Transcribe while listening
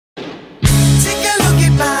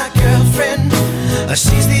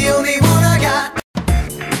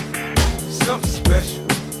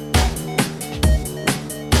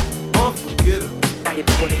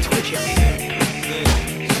She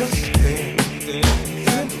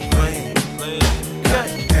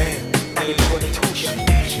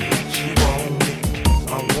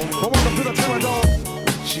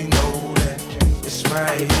know that it's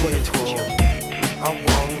right here. I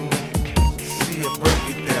wanna see her break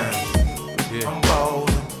it down. Yeah. I'm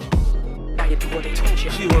ballin'.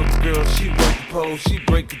 She work the girl, she work the pole, she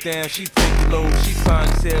break it down, she take it low, she fine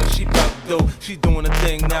as hell, she pop the dough, she doing a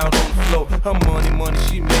thing now on the floor. Her money,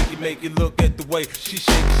 she make it look at the way she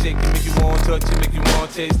shake it, make you want touch it, make you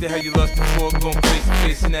want taste it. How you lust before, gon'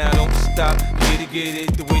 face it now, don't stop, get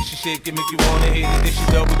it, the way she shake it, make you wanna hit it. Then she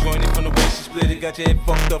double jointed from the way she split it, got your head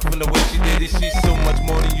fucked up from the way she did it. She's so much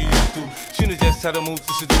more than you used to, she knows just how to move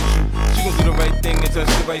to seduce you. She gon' do the right thing and touch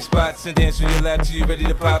the right spots and dance on your lap till you ready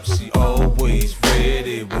to pop. She always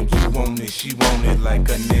ready when you want it, she want it like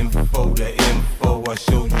an info. The info, I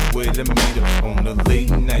show you where to meet her on a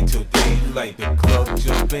late night till daylight. The club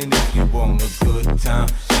jumping if you want a good time,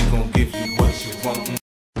 she gon' give you what you want.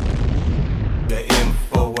 The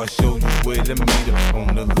info, I show you where to meet her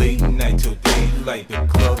on a late night till daylight. The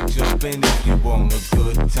club jumping if you want a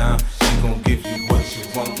good time, she gon' give you what you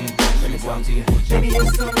want. Let me talk to you. Baby,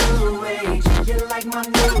 it's a new age, you're like my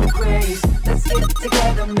new craze. Let's get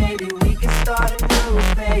together, maybe we can start a new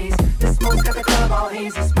phase. The smoke's got the club all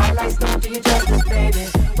hazy, spotlights don't do you justice, baby.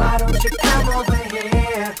 Why don't you come over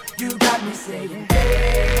here? You got me saying,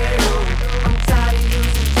 hey, oh, I'm tired of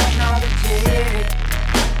using technology.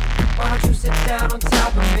 Why don't you sit down on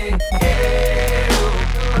top of me? Hey,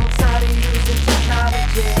 oh, I'm tired of using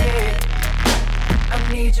technology. I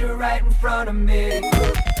need you right in front of me.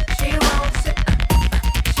 She won't sit,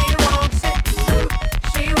 she won't sit,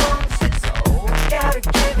 she won't sit, so gotta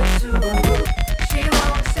give it to her. She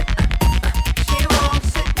won't sit, she won't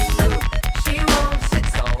sit, she won't sit,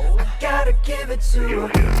 so gotta give it to her.